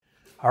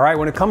All right,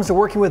 when it comes to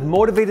working with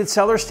motivated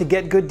sellers to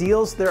get good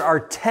deals, there are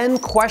 10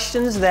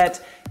 questions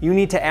that you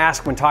need to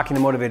ask when talking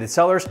to motivated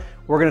sellers.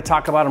 We're going to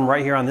talk about them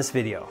right here on this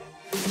video.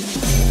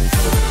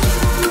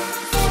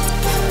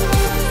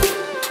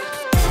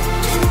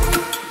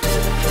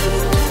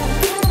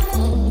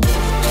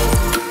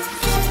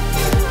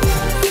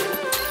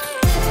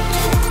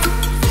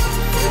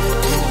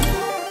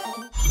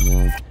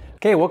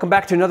 Okay, welcome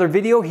back to another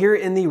video here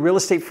in the Real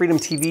Estate Freedom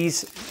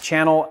TV's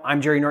channel.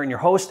 I'm Jerry Norton, your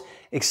host.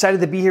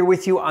 Excited to be here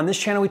with you. On this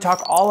channel, we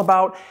talk all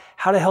about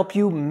how to help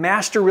you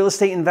master real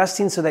estate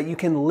investing so that you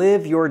can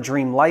live your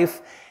dream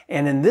life.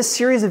 And in this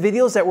series of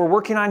videos that we're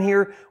working on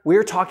here,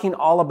 we're talking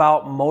all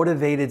about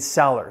motivated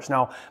sellers.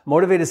 Now,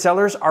 motivated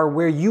sellers are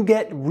where you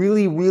get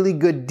really, really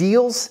good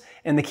deals.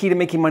 And the key to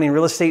making money in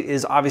real estate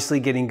is obviously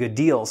getting good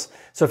deals.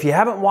 So if you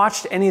haven't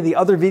watched any of the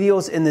other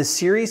videos in this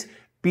series,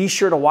 be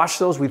sure to watch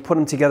those. We've put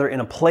them together in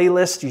a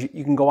playlist.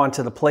 You can go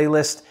onto the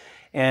playlist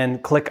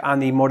and click on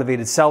the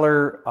Motivated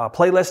Seller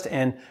playlist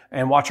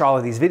and watch all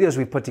of these videos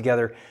we've put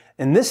together.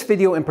 In this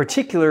video in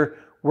particular,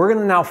 we're going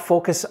to now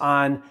focus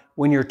on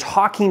when you're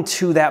talking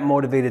to that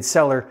motivated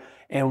seller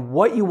and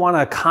what you want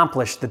to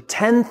accomplish, the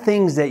 10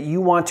 things that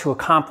you want to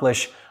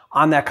accomplish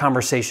on that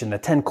conversation, the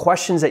 10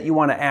 questions that you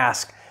want to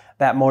ask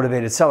that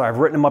motivated seller. I've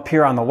written them up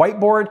here on the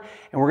whiteboard,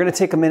 and we're going to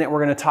take a minute.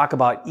 We're going to talk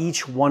about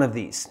each one of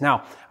these.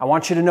 Now, I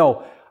want you to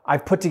know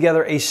I've put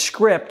together a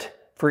script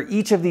for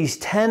each of these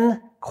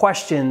 10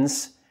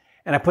 questions,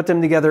 and I put them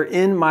together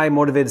in my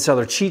Motivated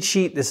Seller cheat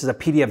sheet. This is a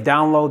PDF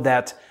download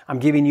that I'm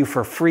giving you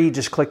for free.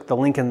 Just click the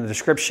link in the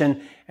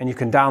description and you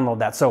can download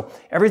that. So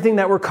everything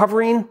that we're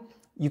covering,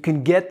 you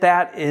can get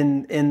that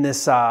in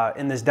this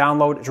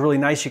download. It's really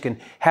nice. You can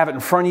have it in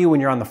front of you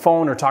when you're on the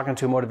phone or talking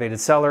to a motivated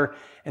seller,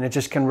 and it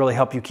just can really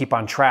help you keep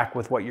on track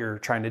with what you're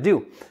trying to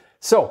do.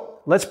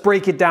 So let's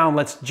break it down.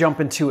 Let's jump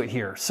into it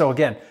here. So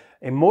again,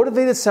 a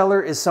motivated seller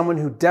is someone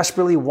who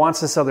desperately wants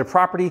to sell their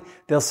property.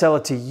 They'll sell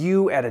it to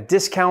you at a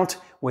discount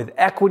with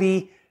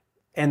equity,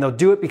 and they'll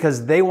do it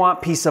because they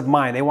want peace of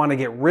mind. They want to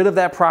get rid of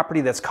that property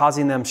that's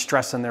causing them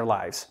stress in their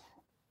lives.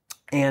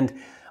 And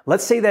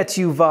let's say that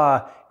you've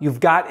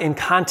got in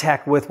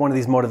contact with one of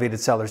these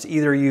motivated sellers.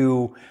 Either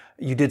you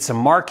did some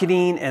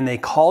marketing and they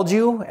called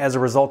you as a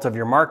result of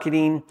your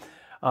marketing,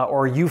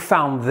 or you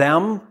found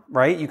them,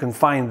 right? You can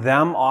find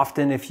them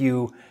often if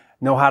you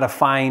know how to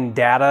find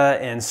data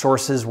and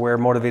sources where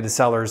motivated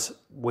sellers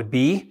would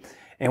be.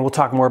 And we'll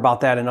talk more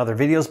about that in other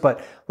videos.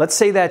 But let's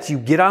say that you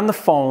get on the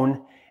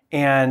phone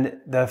and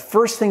the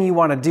first thing you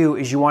want to do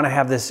is you want to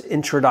have this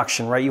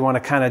introduction, right? You want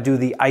to kind of do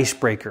the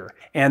icebreaker.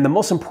 And the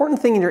most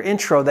important thing in your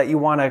intro that you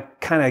want to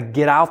kind of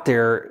get out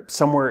there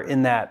somewhere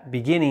in that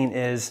beginning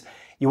is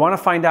you want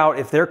to find out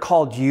if they're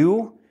called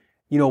you,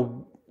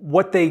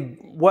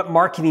 what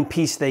marketing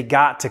piece they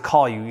got to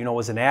call you.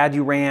 Was an ad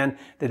you ran?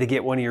 Did they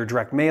get one of your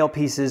direct mail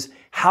pieces?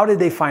 How did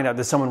they find out?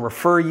 Did someone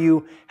refer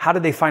you? How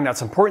did they find out?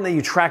 It's important that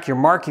you track your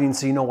marketing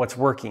so you know what's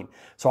working.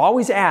 So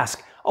always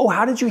ask,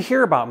 how did you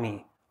hear about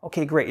me?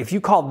 Okay, great. If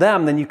you called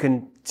them, then you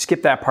can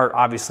skip that part,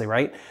 obviously,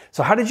 right?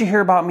 So how did you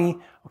hear about me?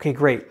 Okay,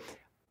 great.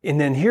 And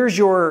then here's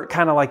your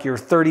kind of like your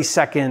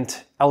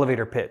 30-second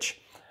elevator pitch.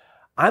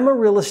 I'm a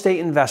real estate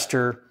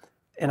investor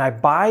and I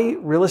buy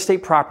real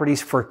estate properties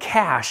for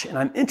cash, and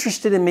I'm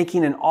interested in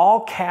making an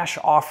all-cash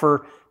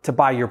offer to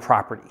buy your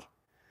property,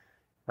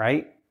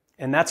 right?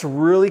 And that's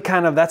really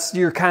that's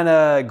your kind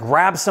of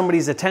grab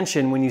somebody's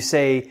attention when you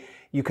say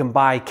you can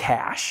buy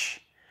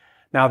cash.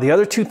 Now, the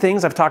other two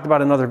things I've talked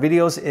about in other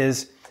videos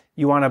is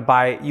you want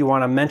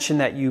to mention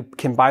that you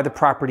can buy the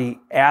property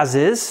as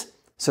is,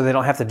 so they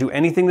don't have to do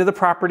anything to the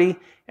property,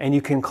 and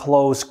you can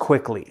close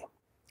quickly.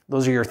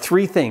 Those are your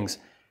three things.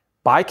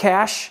 Buy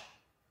cash,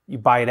 you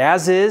buy it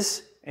as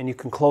is, and you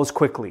can close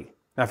quickly.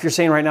 Now, if you're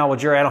saying right now, well,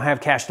 Jerry, I don't have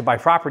cash to buy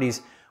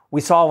properties,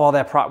 we solve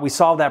that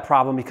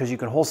problem because you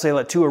can wholesale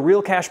it to a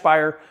real cash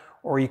buyer,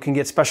 or you can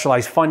get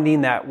specialized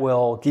funding that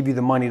will give you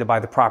the money to buy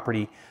the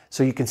property.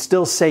 So you can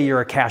still say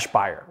you're a cash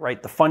buyer,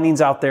 right? The funding's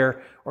out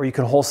there, or you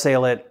can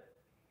wholesale it.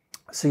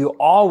 So you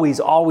always,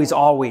 always,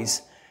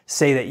 always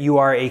say that you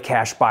are a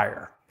cash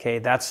buyer. Okay,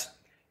 that's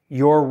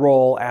your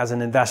role as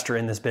an investor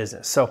in this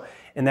business. So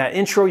in that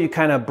intro, you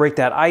kind of break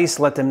that ice,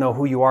 let them know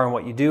who you are and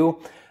what you do.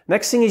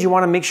 Next thing is you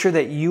want to make sure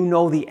that you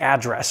know the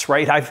address,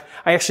 right? I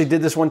actually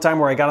did this one time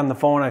where I got on the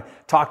phone, I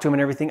talked to him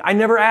and everything. I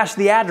never asked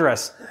the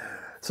address.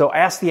 So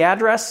ask the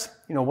address,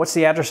 what's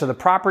the address of the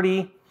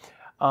property?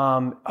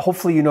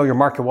 Hopefully you know your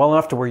market well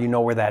enough to where you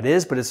know where that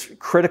is, but it's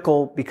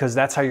critical because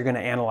that's how you're going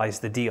to analyze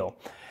the deal.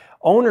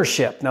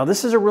 Ownership. Now,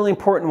 this is a really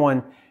important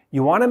one.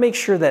 You want to make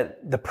sure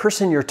that the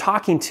person you're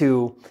talking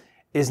to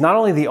is not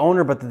only the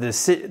owner, but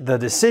the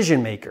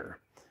decision maker.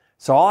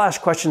 So I'll ask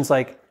questions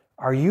like,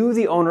 are you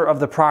the owner of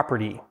the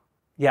property?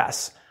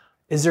 Yes.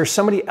 Is there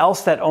somebody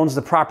else that owns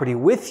the property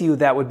with you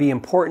that would be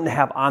important to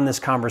have on this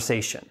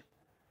conversation?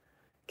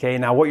 Okay,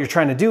 now what you're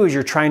trying to do is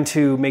you're trying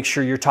to make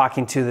sure you're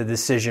talking to the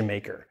decision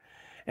maker.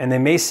 And they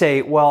may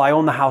say, well, I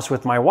own the house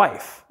with my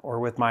wife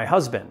or with my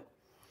husband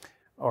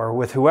or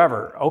with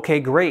whoever. Okay,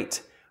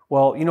 great.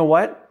 Well, you know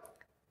what?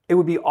 it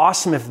would be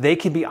awesome if they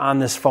could be on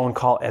this phone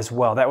call as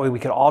well. That way we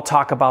could all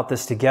talk about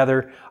this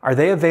together. Are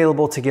they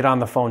available to get on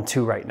the phone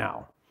too right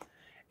now?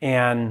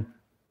 And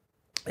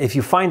if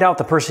you find out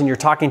the person you're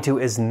talking to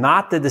is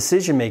not the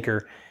decision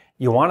maker,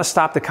 you want to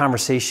stop the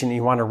conversation.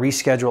 You want to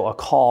reschedule a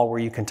call where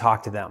you can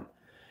talk to them.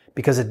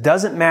 Because it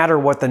doesn't matter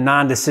what the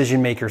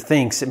non-decision maker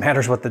thinks. It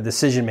matters what the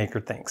decision maker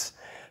thinks.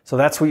 So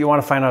that's what you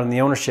want to find out in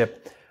the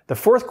ownership. The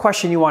fourth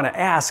question you want to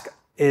ask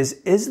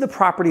is the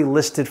property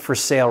listed for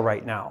sale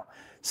right now?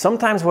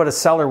 Sometimes what a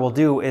seller will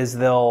do is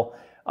they'll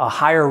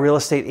hire a real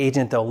estate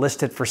agent, they'll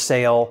list it for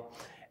sale,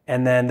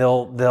 and then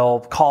they'll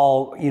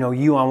call,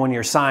 you on one of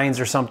your signs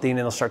or something, and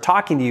they'll start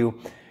talking to you.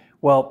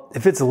 Well,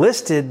 if it's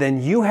listed,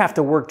 then you have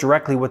to work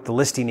directly with the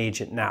listing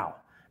agent now,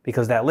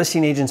 because that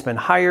listing agent's been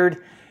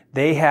hired.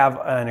 They have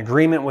an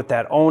agreement with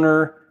that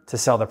owner to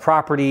sell the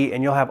property,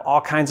 and you'll have all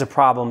kinds of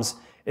problems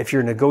if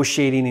you're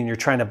negotiating and you're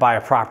trying to buy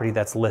a property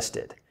that's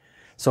listed.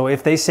 So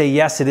if they say,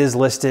 yes, it is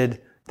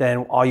listed, then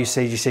all you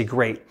say,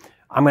 great.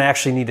 I'm going to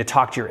actually need to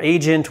talk to your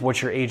agent.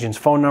 What's your agent's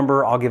phone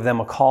number? I'll give them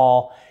a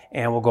call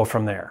and we'll go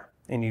from there.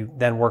 And you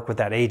then work with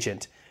that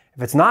agent.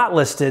 If it's not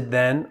listed,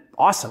 then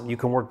awesome. You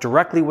can work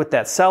directly with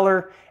that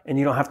seller and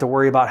you don't have to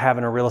worry about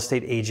having a real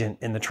estate agent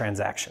in the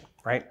transaction,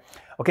 right?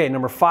 Okay,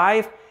 number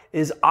 5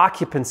 is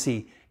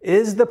occupancy.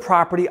 Is the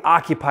property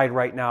occupied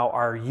right now?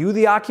 Are you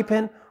the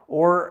occupant,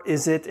 or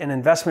is it an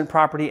investment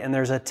property and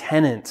there's a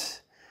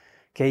tenant?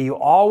 Okay, you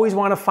always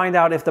want to find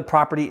out if the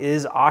property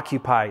is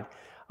occupied.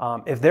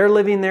 If they're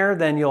living there,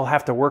 then you'll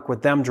have to work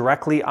with them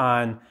directly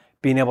on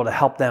being able to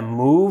help them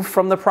move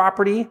from the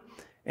property.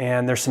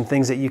 And there's some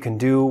things that you can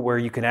do where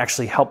you can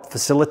actually help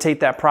facilitate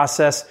that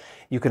process.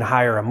 You can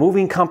hire a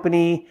moving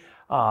company,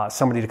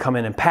 somebody to come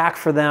in and pack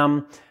for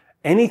them.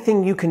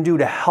 Anything you can do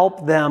to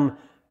help them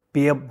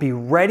be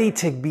ready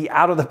to be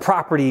out of the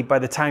property by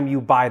the time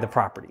you buy the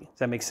property. Does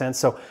that make sense?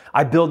 So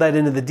I build that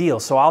into the deal.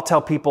 So I'll tell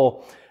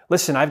people,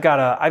 listen, I've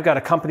got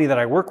a company that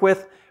I work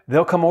with.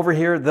 They'll come over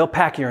here. They'll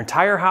pack your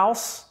entire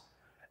house.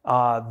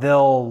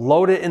 They'll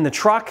load it in the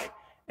truck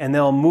and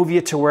they'll move you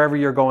to wherever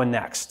you're going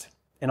next.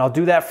 And I'll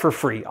do that for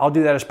free. I'll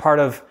do that as part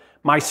of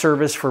my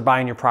service for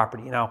buying your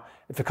property. Now,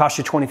 if it costs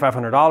you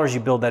 $2,500, you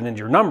build that into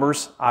your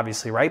numbers,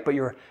 obviously, right? But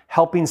you're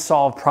helping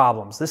solve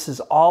problems. This is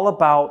all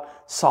about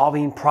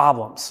solving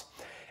problems.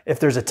 If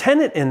there's a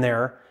tenant in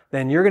there,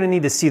 then you're going to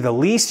need to see the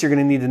lease. You're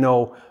going to need to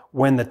know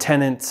when the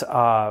tenant's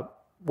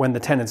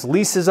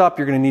lease is up.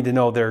 You're going to need to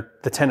know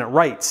the tenant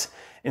rights.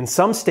 In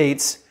some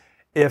states,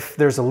 if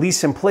there's a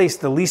lease in place,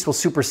 the lease will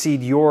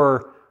supersede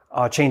your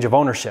change of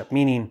ownership.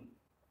 Meaning,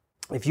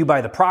 if you buy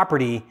the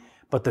property,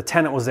 but the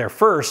tenant was there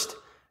first,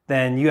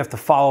 then you have to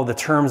follow the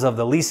terms of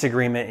the lease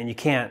agreement and you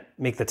can't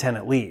make the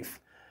tenant leave.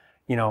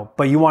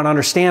 But you want to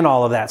understand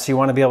all of that. So you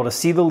want to be able to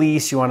see the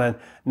lease. You want to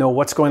know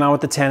what's going on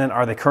with the tenant.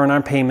 Are they current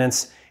on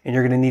payments? And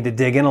you're going to need to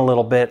dig in a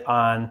little bit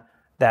on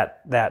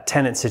that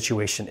tenant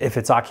situation if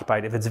it's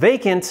occupied. If it's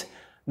vacant,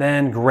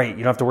 then great. You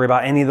don't have to worry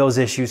about any of those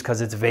issues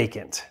because it's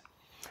vacant.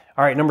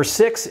 All right, number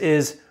 6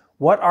 is,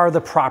 what are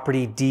the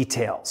property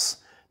details?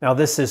 Now,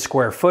 this is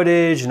square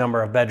footage,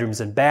 number of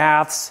bedrooms and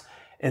baths.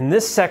 In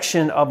this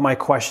section of my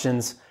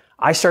questions,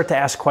 I start to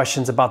ask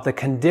questions about the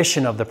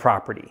condition of the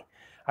property.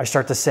 I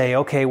start to say,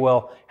 okay,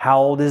 well,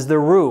 how old is the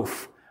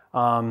roof?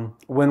 How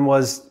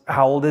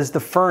old is the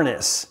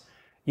furnace?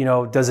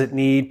 Does it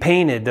need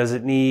painted? Does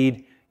it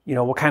need,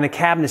 what kind of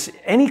cabinets?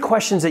 Any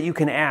questions that you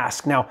can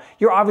ask. Now,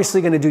 you're obviously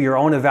going to do your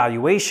own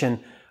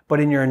evaluation, but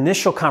in your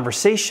initial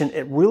conversation,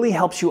 it really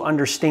helps you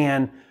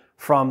understand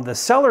from the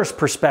seller's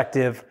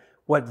perspective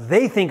what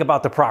they think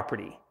about the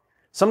property.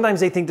 Sometimes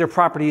they think their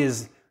property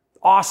is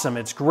awesome,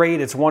 it's great,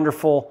 it's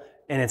wonderful,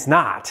 and it's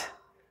not,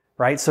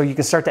 right? So you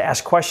can start to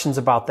ask questions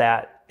about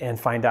that and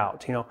find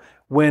out,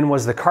 when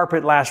was the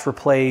carpet last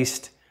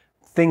replaced?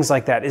 Things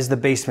like that. Is the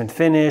basement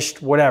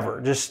finished?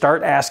 Whatever. Just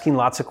start asking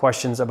lots of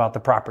questions about the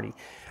property.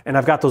 And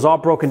I've got those all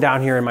broken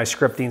down here in my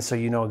scripting so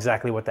you know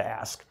exactly what to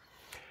ask.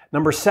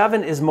 Number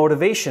 7 is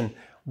motivation.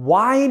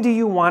 Why do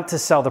you want to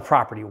sell the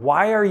property?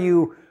 Why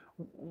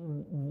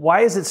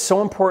is it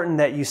so important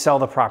that you sell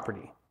the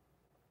property?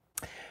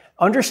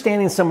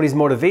 Understanding somebody's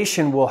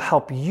motivation will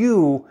help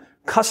you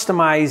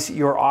customize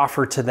your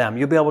offer to them.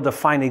 You'll be able to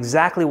find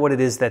exactly what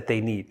it is that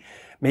they need.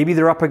 Maybe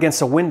they're up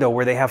against a window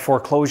where they have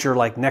foreclosure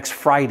like next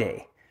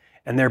Friday,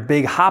 and their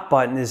big hot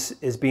button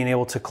is being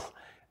able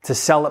to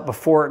sell it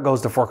before it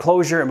goes to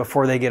foreclosure and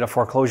before they get a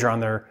foreclosure on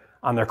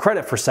their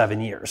credit for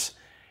 7 years.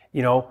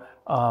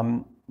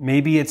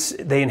 Maybe it's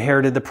they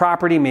inherited the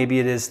property, maybe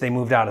it is they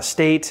moved out of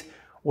state.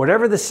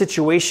 Whatever the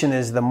situation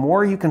is, the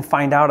more you can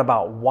find out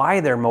about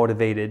why they're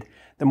motivated,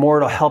 the more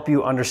it'll help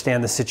you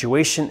understand the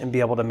situation and be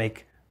able to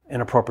make an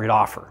appropriate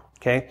offer,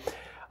 okay?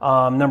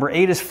 Number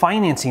 8 is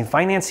financing.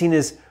 Financing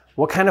is,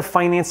 what kind of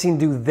financing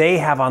do they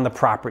have on the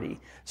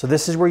property? So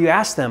this is where you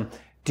ask them,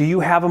 do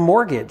you have a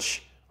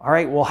mortgage? All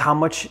right, well, how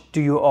much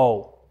do you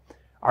owe?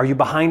 Are you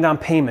behind on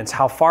payments?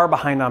 How far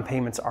behind on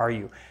payments are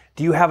you?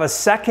 Do you have a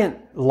second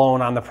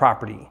loan on the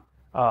property,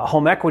 a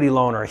home equity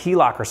loan or a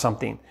HELOC or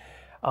something?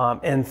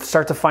 And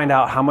start to find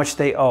out how much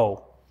they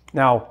owe.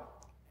 Now,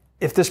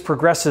 if this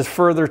progresses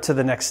further to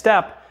the next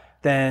step,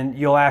 then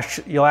you'll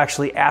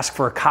actually ask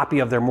for a copy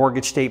of their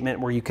mortgage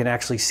statement where you can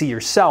actually see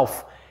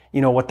yourself,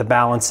 what the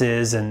balance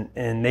is, and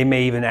they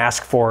may even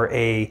ask for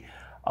they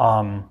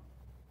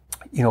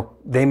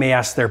may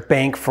ask their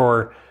bank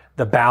for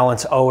the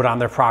balance owed on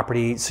their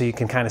property so you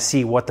can kind of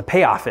see what the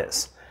payoff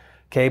is.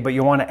 Okay, but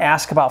you want to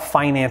ask about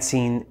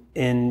financing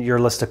in your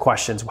list of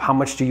questions. How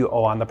much do you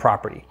owe on the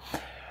property?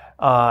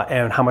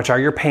 And how much are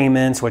your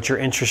payments? What's your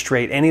interest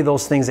rate? Any of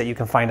those things that you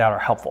can find out are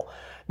helpful.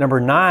 Number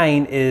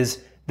 9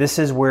 is, this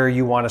is where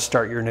you want to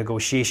start your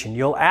negotiation.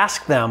 You'll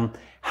ask them,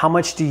 how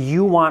much do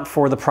you want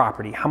for the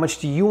property? How much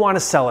do you want to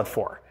sell it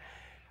for?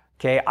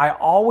 Okay, I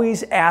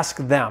always ask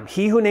them.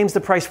 He who names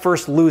the price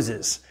first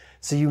loses.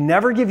 So you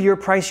never give your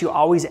price, you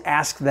always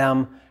ask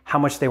them how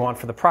much they want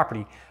for the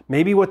property.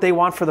 Maybe what they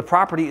want for the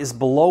property is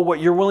below what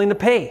you're willing to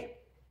pay.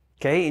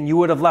 Okay, and you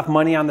would have left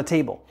money on the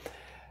table.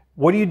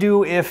 What do you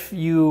do if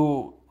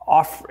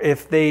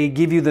they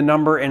give you the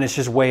number and it's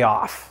just way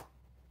off?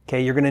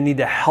 Okay, you're going to need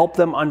to help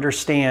them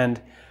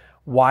understand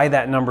why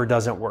that number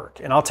doesn't work.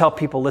 And I'll tell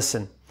people,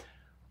 listen,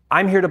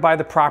 I'm here to buy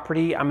the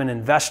property. I'm an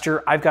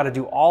investor. I've got to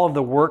do all of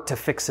the work to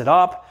fix it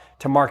up,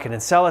 to market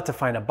and sell it, to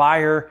find a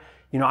buyer.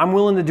 I'm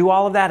willing to do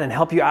all of that and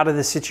help you out of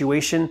this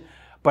situation,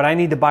 but I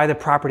need to buy the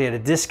property at a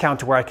discount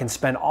to where I can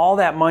spend all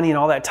that money and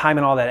all that time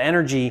and all that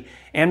energy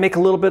and make a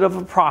little bit of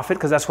a profit,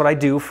 because that's what I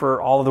do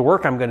for all of the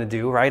work I'm going to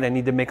do, right? I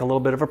need to make a little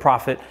bit of a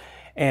profit.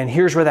 And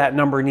here's where that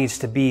number needs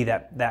to be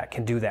that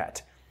can do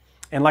that.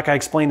 And like I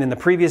explained in the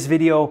previous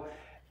video,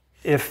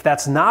 if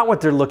that's not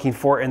what they're looking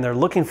for and they're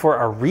looking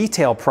for a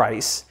retail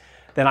price,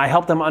 then I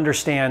help them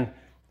understand,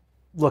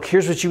 look,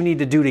 here's what you need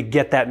to do to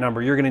get that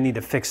number. You're going to need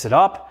to fix it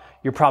up.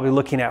 You're probably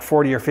looking at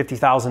 $40,000 or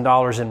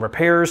 $50,000 in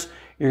repairs.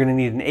 You're going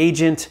to need an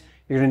agent.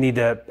 You're going to need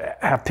to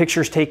have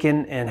pictures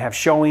taken and have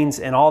showings,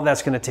 and all of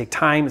that's going to take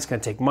time. It's going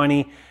to take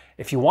money.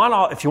 If you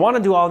want to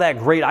do all that,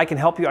 great. I can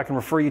help you. I can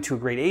refer you to a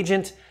great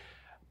agent.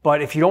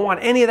 But if you don't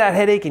want any of that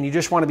headache and you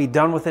just want to be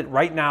done with it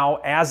right now,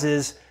 as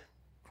is,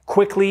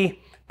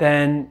 quickly,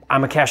 then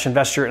I'm a cash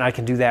investor and I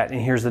can do that.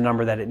 And here's the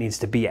number that it needs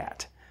to be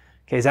at.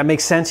 Okay, does that make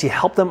sense? You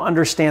help them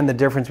understand the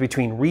difference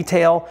between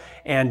retail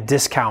and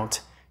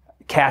discount,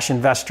 cash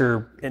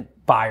investor and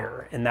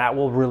buyer, and that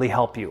will really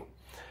help you.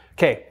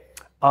 Okay,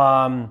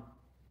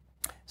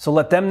 so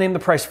let them name the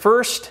price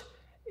first,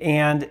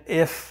 and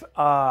if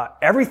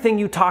everything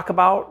you talk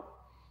about,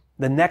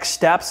 the next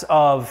steps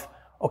of,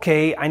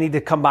 okay, I need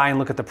to come by and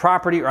look at the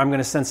property, or I'm going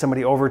to send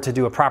somebody over to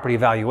do a property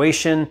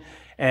evaluation,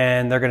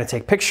 and they're going to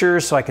take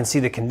pictures so I can see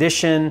the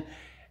condition,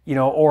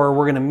 or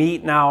we're going to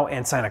meet now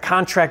and sign a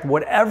contract.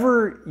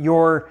 Whatever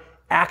your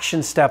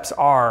action steps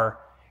are,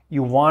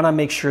 you want to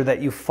make sure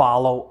that you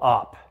follow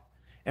up.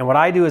 And what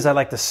I do is I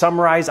like to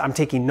summarize. I'm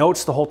taking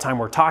notes the whole time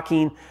we're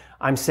talking.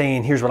 I'm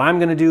saying, here's what I'm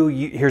going to do.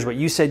 Here's what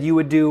you said you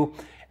would do.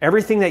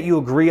 Everything that you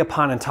agree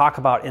upon and talk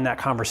about in that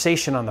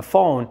conversation on the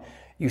phone,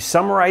 you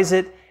summarize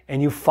it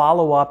and you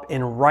follow up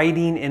in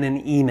writing in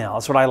an email.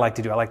 That's what I like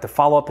to do. I like to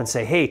follow up and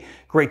say, hey,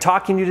 great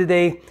talking to you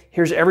today.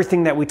 Here's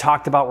everything that we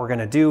talked about we're going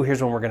to do.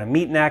 Here's when we're going to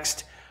meet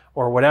next,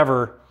 or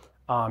whatever.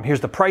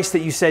 Here's the price that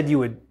you said you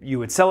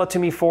would sell it to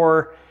me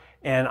for.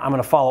 And I'm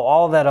going to follow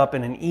all of that up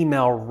in an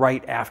email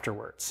right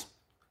afterwards.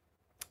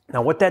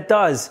 Now, what that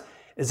does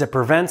is it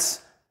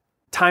prevents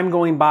time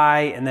going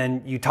by, and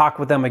then you talk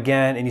with them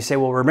again and you say,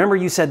 well, remember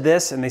you said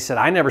this? And they said,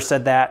 I never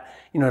said that.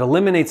 It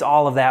eliminates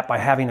all of that by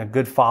having a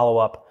good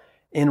follow-up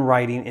in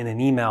writing in an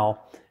email.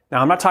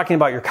 Now, I'm not talking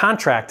about your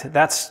contract.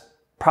 That's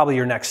probably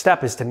your next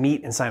step, is to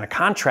meet and sign a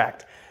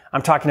contract.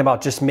 I'm talking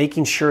about just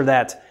making sure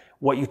that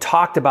what you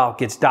talked about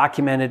gets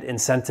documented and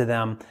sent to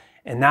them.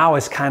 And now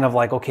it's kind of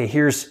like, okay,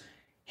 here's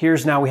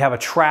now we have a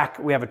track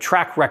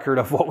record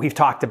of what we've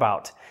talked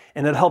about.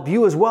 And it'll help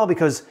you as well,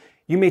 because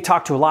you may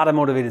talk to a lot of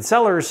motivated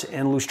sellers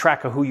and lose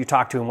track of who you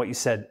talked to and what you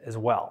said as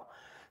well.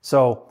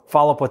 So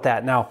follow up with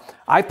that. Now,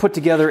 I put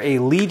together a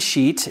lead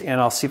sheet, and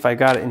I'll see if I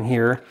got it in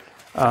here.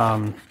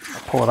 I'll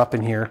pull it up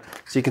in here.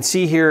 So you can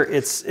see here,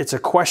 it's a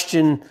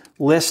question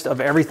list of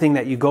everything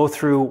that you go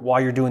through while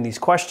you're doing these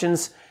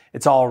questions.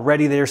 It's all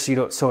ready there,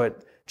 so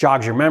it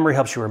jogs your memory,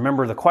 helps you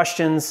remember the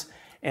questions,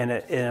 and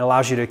it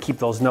allows you to keep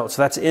those notes.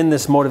 So that's in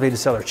this Motivated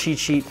Seller cheat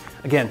sheet.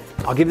 Again,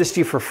 I'll give this to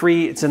you for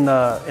free. It's in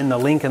the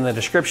link in the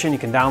description. You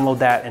can download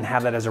that and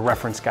have that as a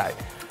reference guide.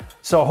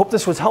 So I hope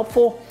this was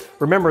helpful.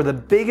 Remember, the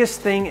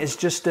biggest thing is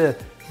just to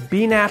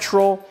be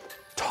natural,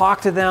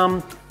 talk to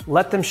them,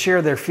 let them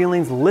share their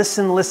feelings,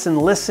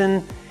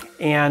 listen,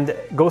 and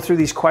go through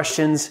these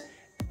questions,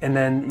 and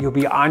then you'll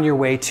be on your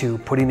way to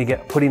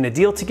putting a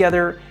deal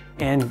together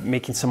and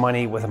making some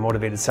money with a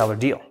Motivated Seller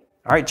deal.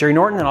 All right, Jerry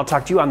Norton, and I'll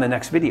talk to you on the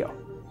next video.